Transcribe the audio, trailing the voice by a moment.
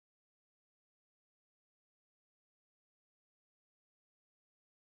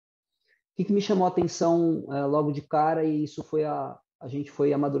que me chamou a atenção logo de cara, e isso foi a gente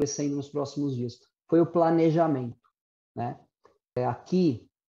foi amadurecendo nos próximos dias? Foi o planejamento, né? Aqui,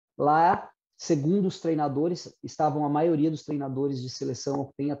 lá, segundo os treinadores, estavam a maioria dos treinadores de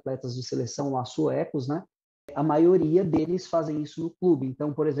seleção, tem atletas de seleção lá suecos, né? A maioria deles fazem isso no clube.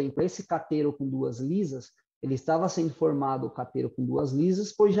 Então, por exemplo, esse cateiro com 2 lisas, ele estava sendo formado o cateiro com 2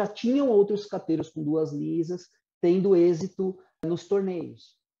 lisas, pois já tinham outros cateiros com 2 lisas tendo êxito nos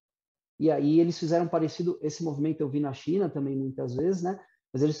torneios. E aí eles fizeram parecido, esse movimento eu vi na China também muitas vezes, né?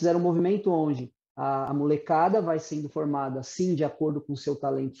 Mas eles fizeram um movimento onde a molecada vai sendo formada, sim, de acordo com o seu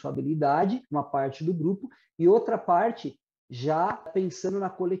talento e sua habilidade, uma parte do grupo, e outra parte já pensando na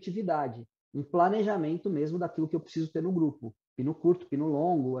coletividade, um planejamento mesmo daquilo que eu preciso ter no grupo. Pino curto, pino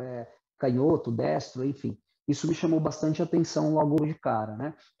longo, canhoto, destro, enfim. Isso me chamou bastante atenção logo de cara,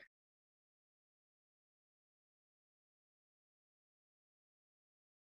 né?